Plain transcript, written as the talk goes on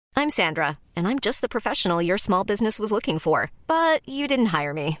I'm Sandra, and I'm just the professional your small business was looking for. But you didn't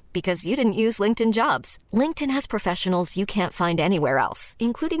hire me because you didn't use LinkedIn Jobs. LinkedIn has professionals you can't find anywhere else,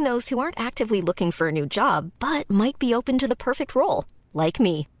 including those who aren't actively looking for a new job, but might be open to the perfect role, like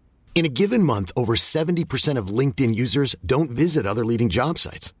me. In a given month, over 70% of LinkedIn users don't visit other leading job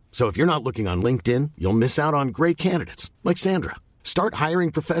sites. So if you're not looking on LinkedIn, you'll miss out on great candidates like Sandra. Start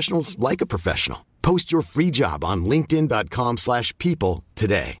hiring professionals like a professional. Post your free job on linkedin.com/people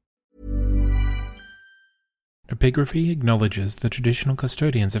today. Epigraphy acknowledges the traditional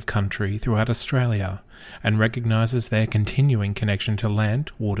custodians of country throughout Australia and recognises their continuing connection to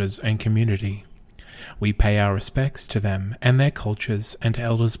land, waters and community. We pay our respects to them and their cultures and to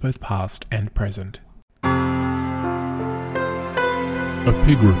elders both past and present.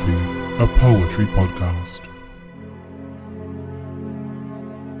 Epigraphy, a poetry podcast.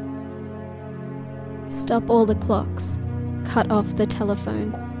 Stop all the clocks, cut off the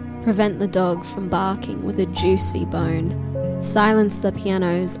telephone, prevent the dog from barking with a juicy bone, silence the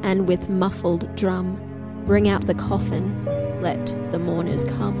pianos and with muffled drum, bring out the coffin, let the mourners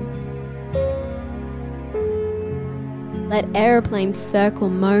come. Let aeroplanes circle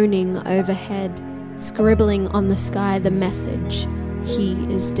moaning overhead, scribbling on the sky the message, he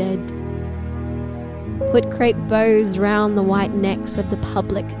is dead. Put crepe bows round the white necks of the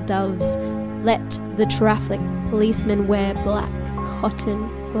public doves, let the traffic policemen wear black cotton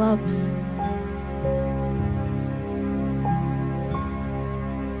gloves.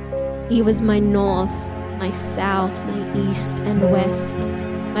 He was my north, my south, my east and west,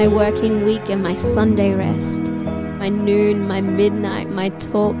 my working week and my Sunday rest, my noon, my midnight, my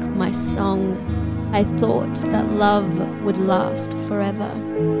talk, my song. I thought that love would last forever.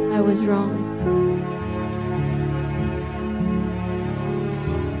 I was wrong.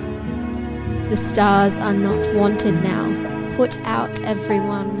 The stars are not wanted now. Put out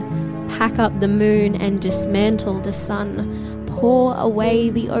everyone. Pack up the moon and dismantle the sun. Pour away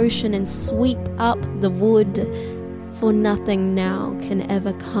the ocean and sweep up the wood. For nothing now can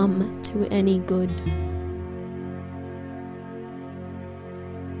ever come to any good.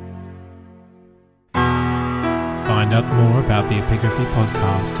 Find out more about the Epigraphy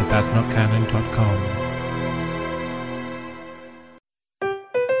podcast at that'snotcanon.com.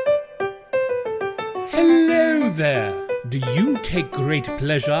 Hello there! Do you take great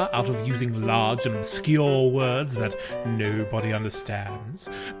pleasure out of using large and obscure words that nobody understands?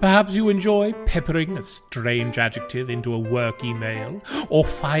 Perhaps you enjoy peppering a strange adjective into a work email, or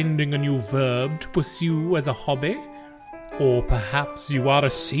finding a new verb to pursue as a hobby? Or perhaps you are a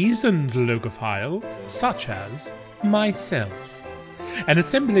seasoned logophile, such as myself. An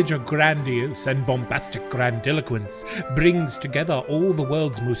assemblage of grandiose and bombastic grandiloquence brings together all the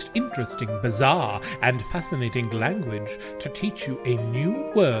world's most interesting, bizarre, and fascinating language to teach you a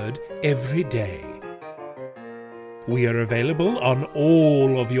new word every day. We are available on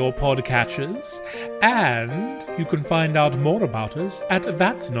all of your podcatchers, and you can find out more about us at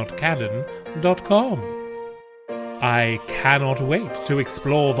that'snotcanon.com. I cannot wait to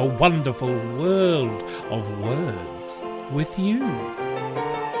explore the wonderful world of words with you.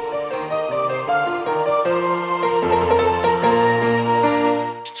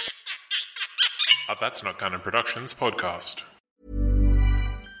 That's Not Canon Productions podcast.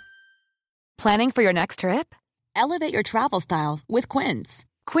 Planning for your next trip? Elevate your travel style with Quince.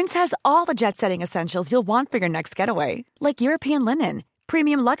 Quince has all the jet-setting essentials you'll want for your next getaway, like European linen,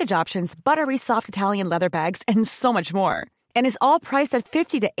 premium luggage options, buttery soft Italian leather bags, and so much more. And is all priced at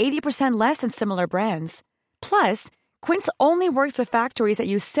 50 to 80% less than similar brands. Plus, Quince only works with factories that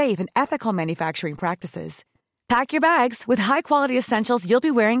use safe and ethical manufacturing practices. Pack your bags with high-quality essentials you'll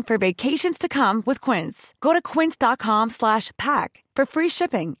be wearing for vacations to come with Quince. Go to quince.com/pack for free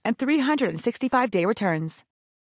shipping and 365-day returns.